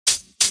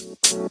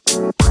は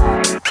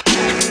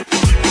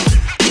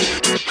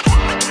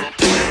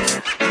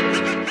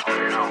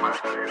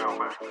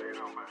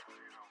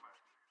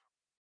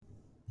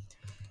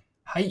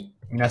い。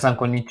皆さん、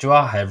こんにち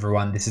は。Hi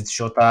everyone, this is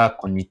Shota.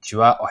 こんにち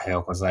は。おはよ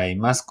うござい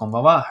ます。こんば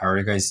んは。How are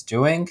you guys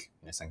doing?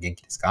 皆さん元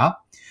気です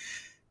か？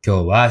今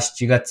日は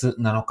7月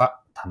7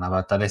日、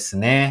七夕です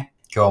ね。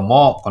今日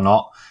もこ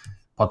の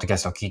ポッドキャ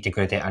ストを聞いて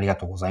くれてありが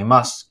とうござい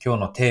ます。今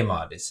日のテーマ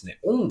はですね、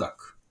音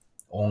楽。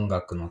音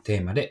楽のテ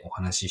ーマでお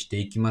話しして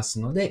いきます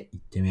ので、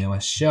行ってみま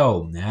し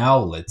ょう。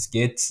Now, let's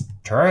get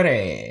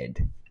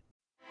started!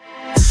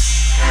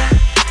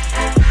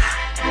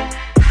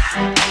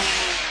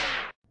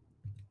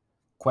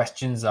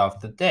 Questions of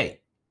the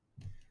day.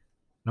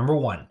 Number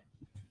 1.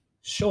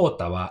 翔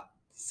太は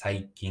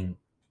最近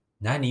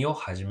何を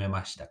始め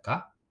ました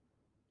か？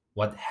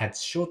 What has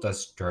Shota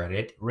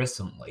started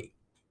recently?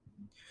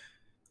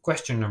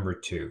 Question number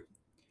 2.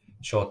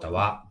 翔太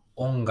は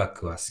音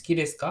楽は好き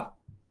ですか？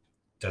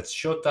 Does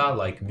Shota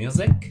like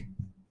music?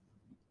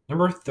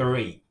 Number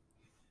 3.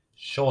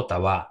 翔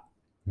太は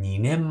2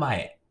年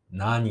前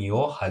何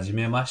を始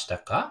めました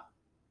か？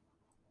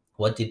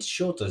 What did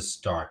Shota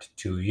start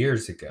 2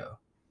 years ago?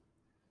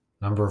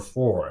 Number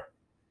 4.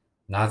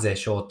 なぜ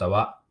翔太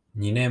は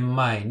2年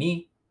前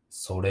に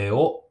それ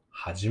を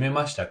始め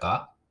ました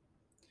か？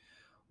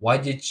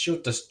 Why did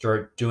Shota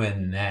start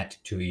doing that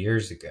 2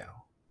 years ago?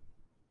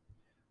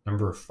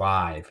 Number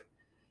 5.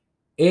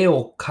 絵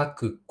を描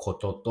くこ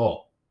と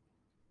と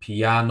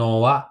ピア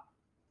ノは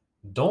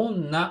ど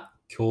んな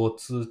共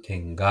通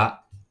点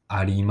が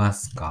ありま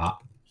すか？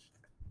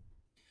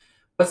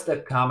 What's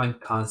the common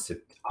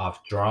concept of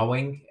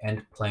drawing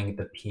and playing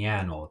the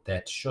piano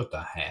that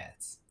Shota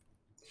has?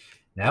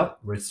 Now,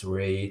 let's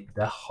read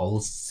the whole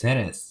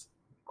sentence.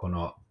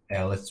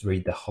 Let's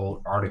read the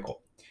whole article.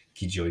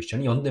 記事を一緒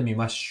に読んでみ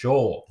まし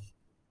ょう。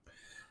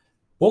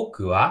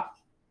僕は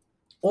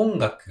音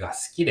楽が好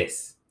きで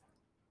す。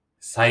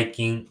最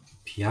近、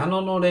ピア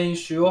ノの練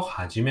習を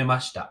始めま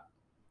した。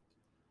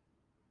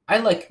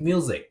I like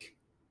music,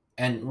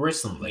 and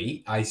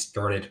recently I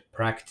started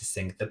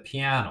practicing the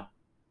piano.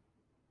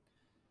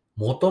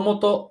 もとも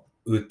と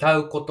歌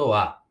うこと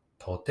は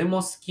とて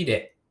も好き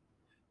で、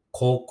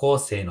高校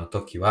生の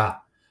時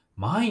は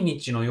毎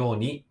日のよう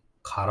に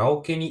カラ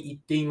オケに行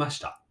っていまし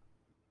た。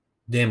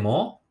で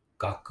も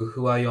楽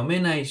譜は読め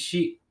ない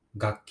し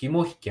楽器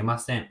も弾けま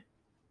せん。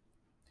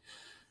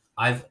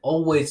I've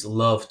always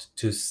loved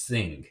to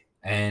sing,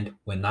 and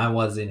when I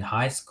was in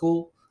high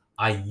school,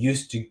 I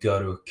used to go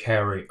to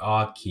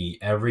karaoke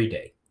every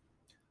day.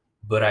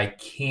 But I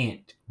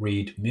can't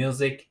read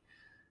music,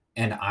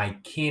 and I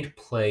can't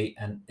play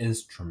an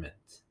instrument.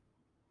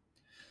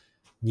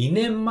 2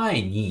年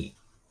前に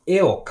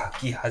絵を描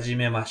き始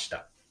めまし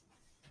た。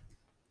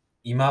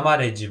今ま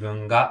で自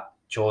分が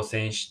挑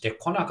戦して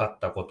こなかっ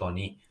たこと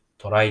に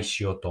トライ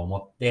しようと思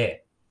っ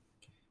て、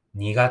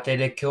苦手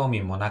で興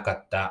味もなか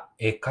った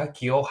絵描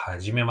きを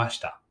始めまし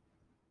た。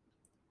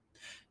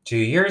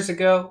2 years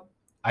ago,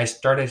 I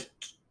started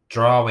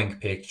drawing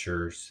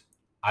pictures.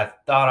 I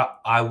thought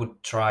I would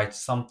try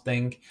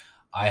something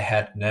I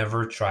had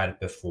never tried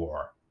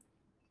before.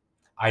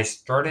 I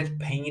started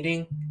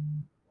painting,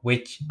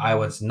 which I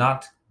was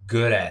not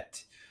good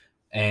at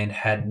and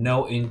had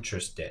no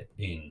interest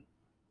in.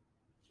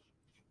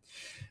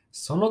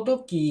 その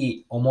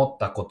時思っ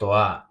たこと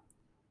は、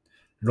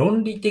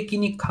論理的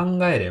に考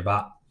えれ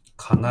ば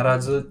必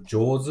ず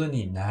上手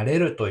になれ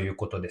るという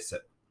ことで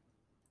す。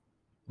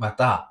ま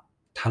た、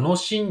楽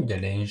しん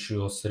で練習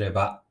をすれ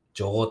ば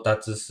上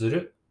達す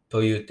る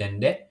という点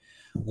で、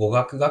語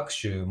学学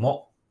習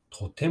も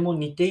とても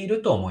似てい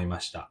ると思いま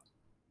した。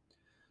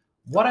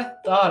What I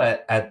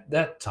thought at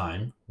that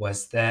time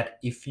was that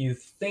if you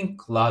think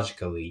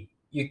logically,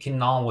 you can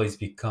always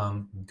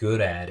become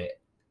good at it.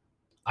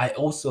 I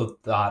also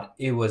thought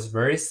it was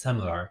very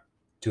similar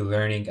to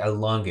learning a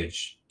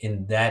language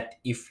in that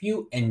if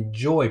you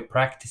enjoy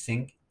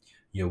practicing,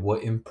 you will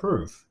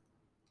improve.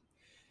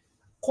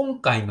 今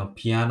回の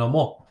ピアノ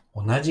も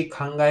同じ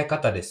考え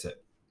方で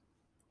す。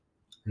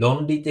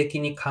論理的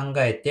に考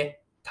え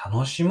て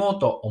楽しもう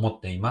と思っ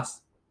ていま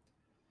す。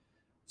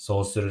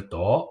そうする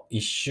と、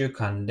1週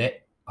間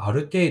であ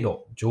る程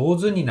度上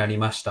手になり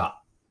まし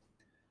た。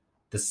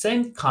The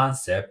same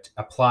concept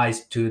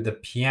applies to the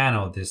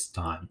piano this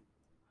time.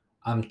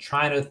 I'm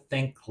trying to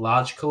think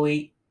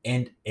logically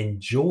and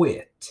enjoy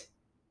it.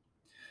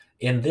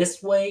 In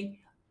this way,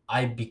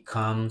 I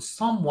become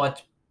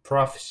somewhat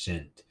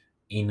proficient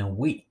in a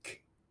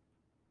week.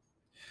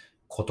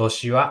 今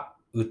年は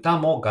歌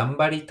も頑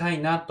張りたい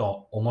な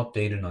と思っ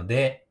ているの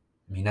で、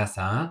皆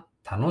さん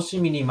楽し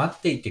みに待っ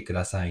ていてく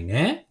ださい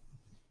ね。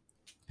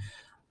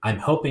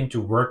I'm hoping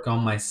to work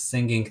on my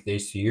singing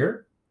this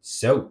year,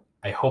 so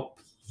I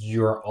hope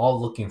you're all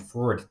looking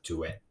forward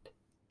to it.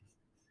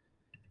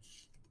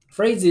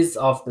 Phrases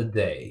of the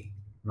day.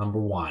 Number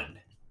 1.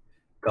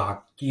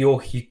 楽器を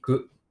弾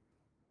く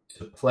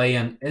to play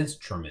an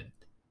instrument.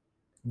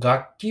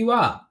 楽器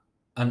は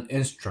an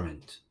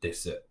instrument で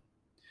す。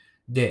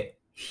で、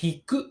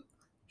弾く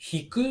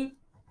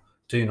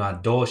というのは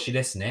動詞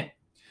ですね。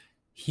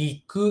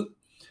弾く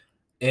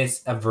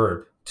is a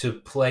verb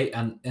to play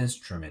an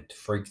instrument.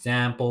 For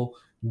example,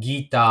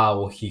 ギター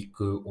を弾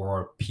く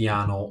or ピ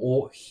アノ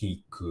を弾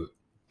く。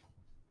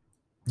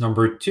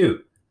Number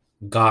two,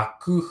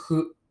 楽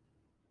譜。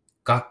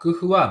楽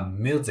譜は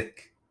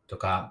music と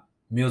か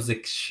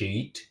music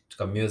sheet と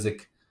か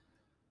music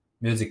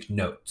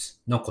notes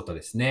のこと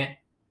です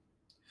ね。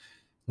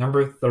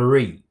Number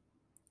three,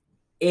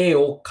 絵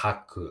を描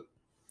く。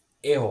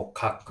絵を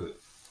描く。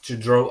to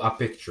draw a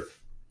picture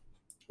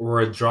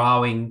or a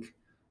drawing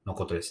の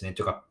ことですね。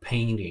とか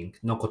painting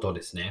のこと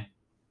ですね。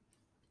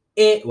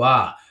絵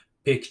は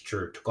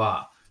picture と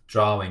か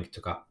drawing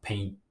とか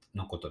paint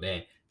のこと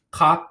で、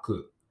描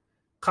く。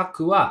描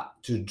くは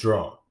to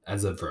draw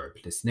as a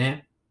verb です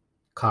ね。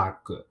書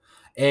く。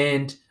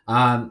And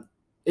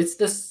it's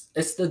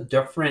the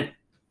different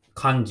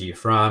kanji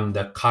from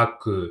the 書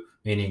く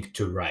meaning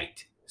to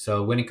write.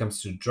 So when it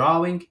comes to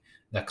drawing,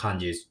 the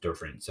kanji is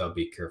different. So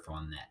be careful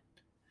on that.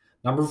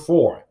 Number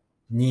four,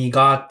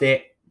 苦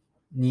手。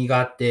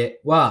苦手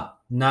は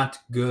not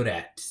good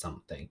at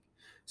something.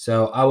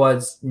 So I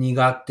was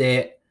苦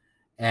手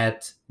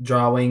at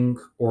drawing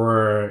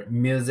or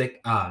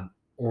music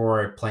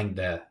or playing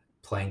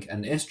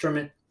an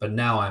instrument, but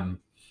now I'm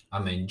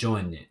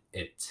enjoying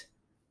it.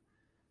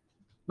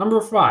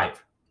 Number five,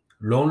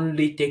 論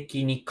理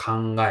的に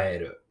考え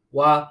る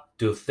は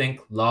to think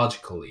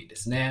logically で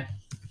すね。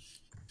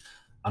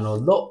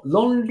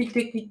論理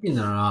的っていう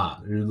の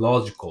は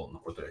logical の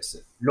ことで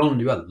す。論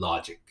理は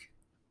logic。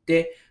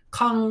で、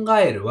考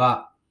える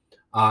は、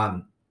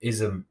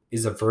is a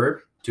verb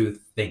to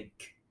think.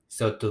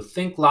 So to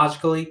think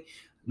logically,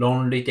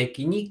 論理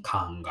的に考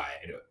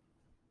える。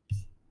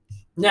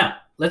Now,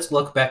 let's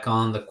look back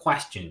on the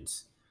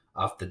questions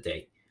of the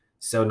day.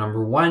 So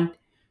number one,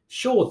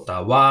 翔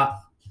太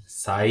は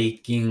最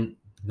近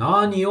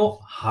何を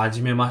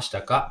始めまし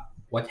たか?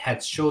 What had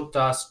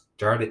Shota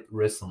started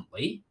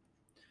recently?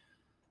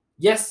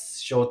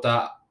 Yes,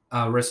 Shota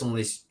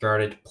recently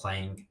started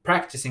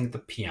practicing the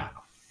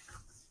piano.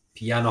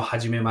 ピアノ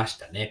始めまし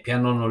たね。ピア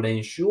ノの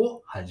練習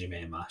を始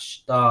めま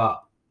し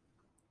た。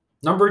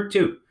Number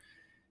two,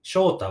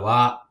 翔太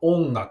は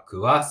音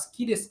楽は好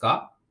きです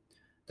か?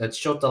 Does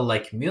Shota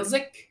like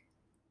music?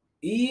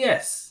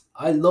 Yes,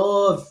 I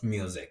love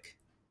music.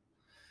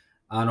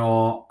 I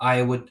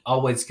would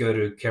always go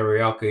to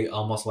karaoke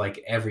almost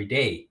like every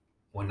day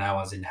when I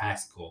was in high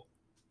school.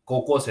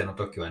 高校生の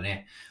時は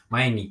ね、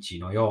毎日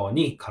のよう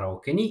にカラオ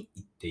ケに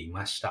行ってい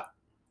ました。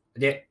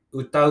で、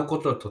歌うこ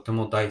とはとて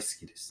も大好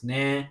きです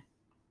ね。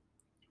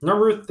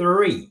Number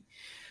three,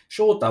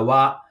 翔太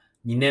は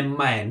2年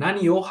前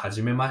何を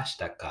始めまし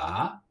た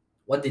か?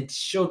 What did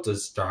Shota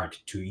start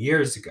 2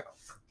 years ago?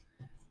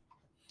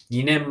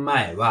 2年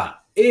前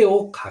は絵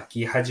を描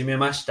き始め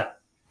ました。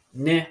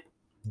ね。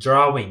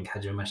drawing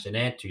始めました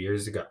ね。2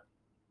 years ago.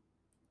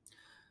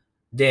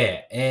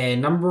 で、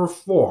number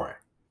four,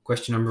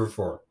 question number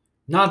four.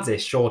 なぜ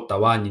翔太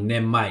は2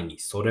年前に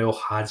それを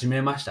始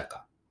めました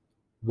か?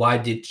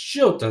 Why did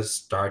Shota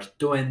start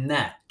doing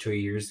that 2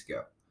 years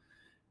ago?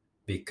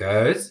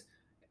 Because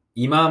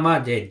今ま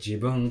で自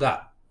分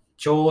が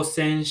挑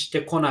戦し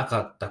てこな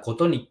かったこ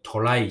とにト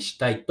ライし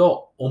たい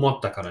と思っ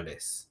たからで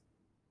す。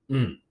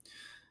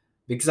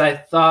Because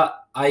I thought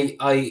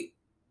I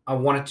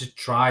wanted to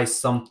try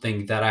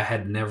something that I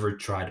had never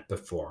tried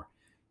before.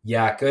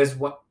 Yeah, because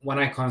when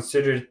I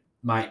considered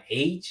my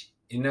age,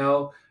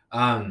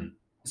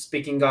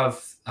 speaking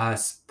of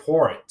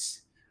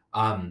sports,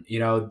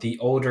 the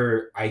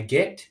older I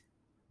get,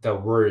 the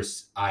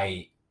worse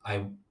I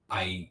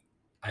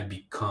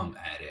become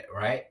at it,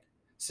 right?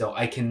 So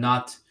I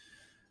cannot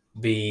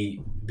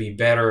be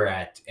better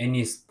at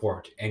any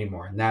sport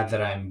anymore now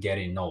that I'm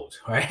getting old,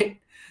 right?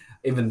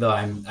 Even though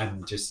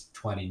I'm just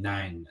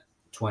 29,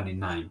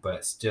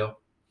 but still,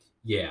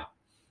 yeah,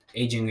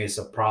 aging is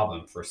a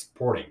problem for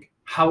sporting.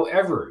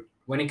 However,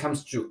 when it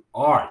comes to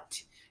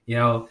art,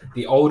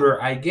 the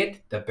older I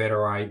get, the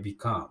better I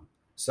become.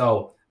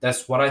 So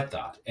that's what I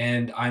thought.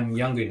 And I'm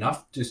young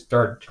enough to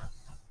start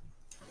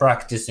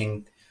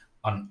practicing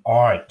on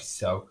art.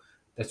 So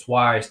that's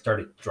why I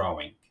started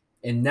drawing.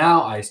 And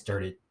now I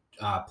started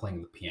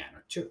playing the piano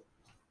too.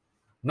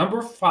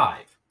 Number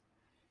five,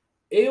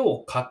 絵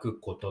を描く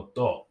こと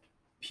と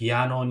ピ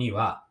アノに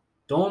は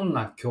どん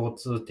な共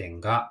通点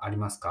があり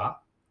ます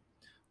か?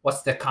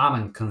 What's the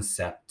common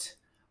concept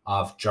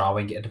of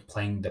drawing and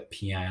playing the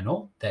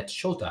piano that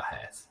Shota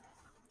has?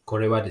 こ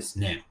れはです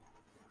ね、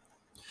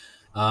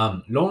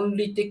論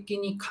理的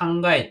に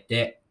考え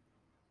て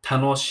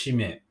楽し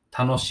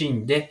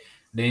んで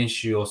練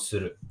習をす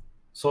る。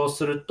そう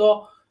する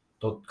と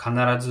必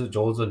ず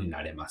上手に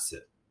なれま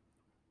す。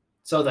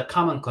So the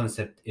common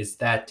concept is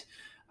that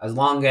as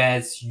long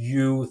as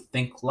you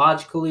think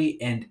logically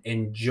and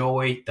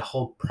enjoy the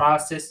whole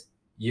process,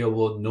 you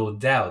will no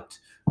doubt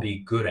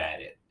be good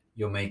at it.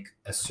 You'll make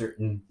a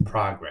certain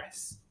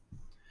progress.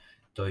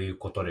 という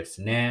ことで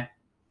すね。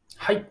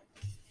はい。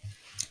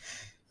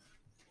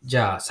じ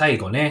ゃあ最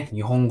後ね、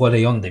日本語で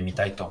読んでみ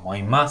たいと思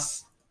いま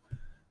す。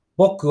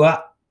僕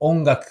は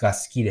音楽が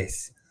好きで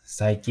す。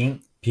最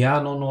近ピ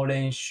アノの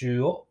練習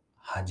を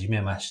始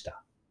めまし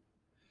た。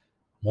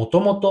も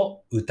とも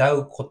と歌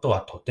うこと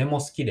はとて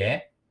も好き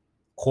で、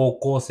高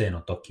校生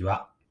の時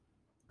は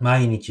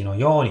毎日の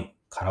ように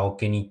カラオ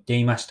ケに行って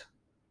いました。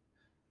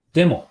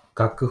でも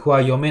楽譜は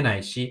読めな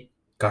いし、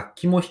楽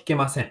器も弾け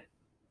ません。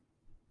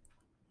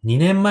2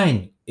年前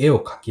に絵を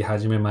描き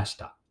始めまし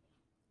た。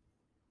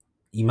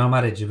今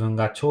まで自分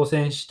が挑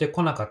戦して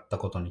こなかった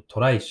ことにト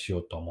ライしよ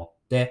うと思っ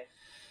て、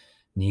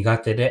苦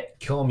手で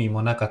興味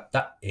もなかっ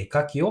た絵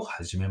描きを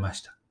始めま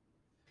した。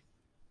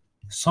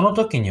その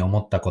時に思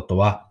ったこと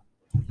は、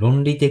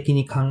論理的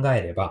に考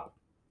えれば、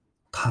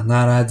必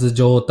ず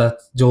上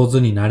手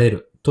になれ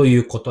るとい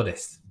うことで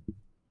す。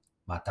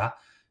また、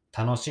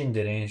楽しん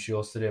で練習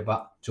をすれ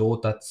ば上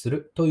達す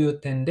るという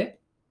点で、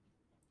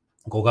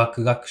語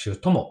学学習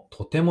とも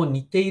とても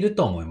似ている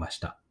と思いまし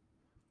た。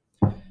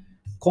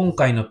今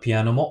回のピ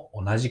アノも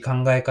同じ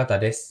考え方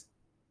です。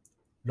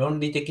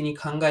論理的に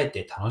考え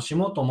て楽し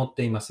もうと思っ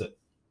ています。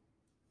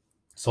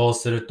そう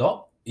する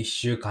と、1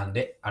週間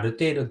である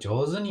程度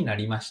上手にな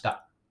りまし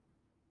た。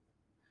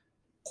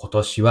今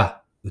年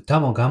は歌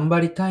も頑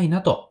張りたい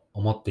なと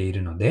思ってい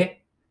るの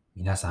で、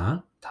皆さ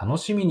ん楽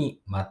しみ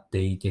に待っ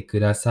ていて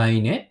くださ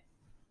いね。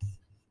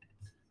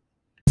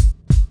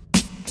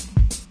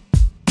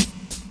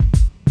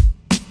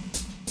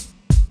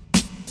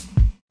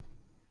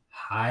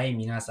はい、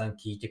皆さん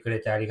聞いてくれ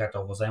てありが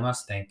とうございま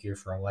す。Thank you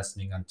for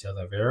listening until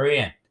the very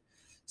end.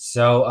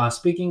 So,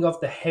 speaking of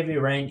the heavy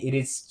rain, it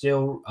is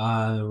still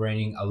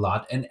raining a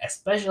lot, and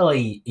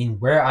especially in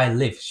where I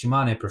live,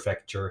 Shimane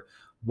Prefecture.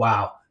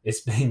 Wow,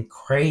 it's been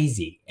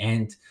crazy,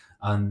 and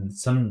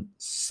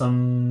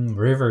some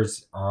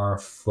rivers are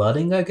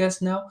flooding, I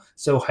guess now.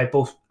 So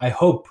I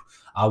hope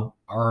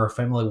our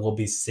family will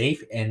be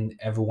safe, and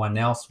everyone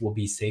else will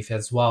be safe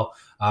as well.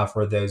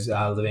 For those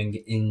living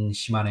in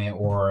Shimane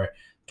or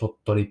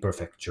Tottori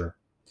Prefecture,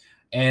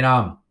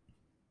 and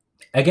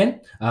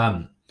again,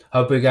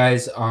 hope you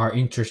guys are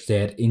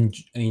interested in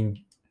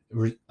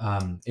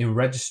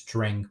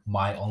registering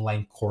my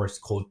online course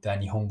called the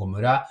Nihongo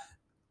Mura,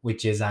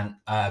 which is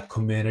a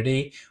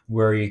community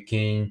where you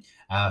can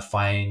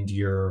find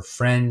your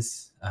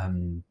friends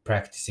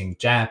practicing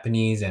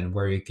Japanese, and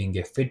where you can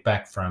get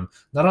feedback from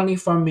not only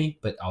from me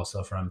but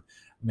also from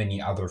many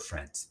other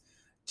friends.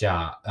 じ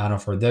ゃあ、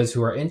for those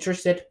who are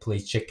interested,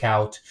 please check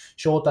out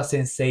Shota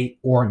Sensei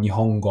or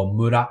Nihongo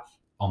Mura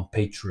on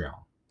Patreon.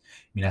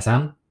 皆さ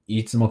ん、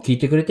いつも聞い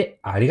てくれて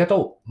ありが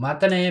とう。ま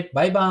たね。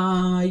バイバ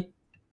ーイ。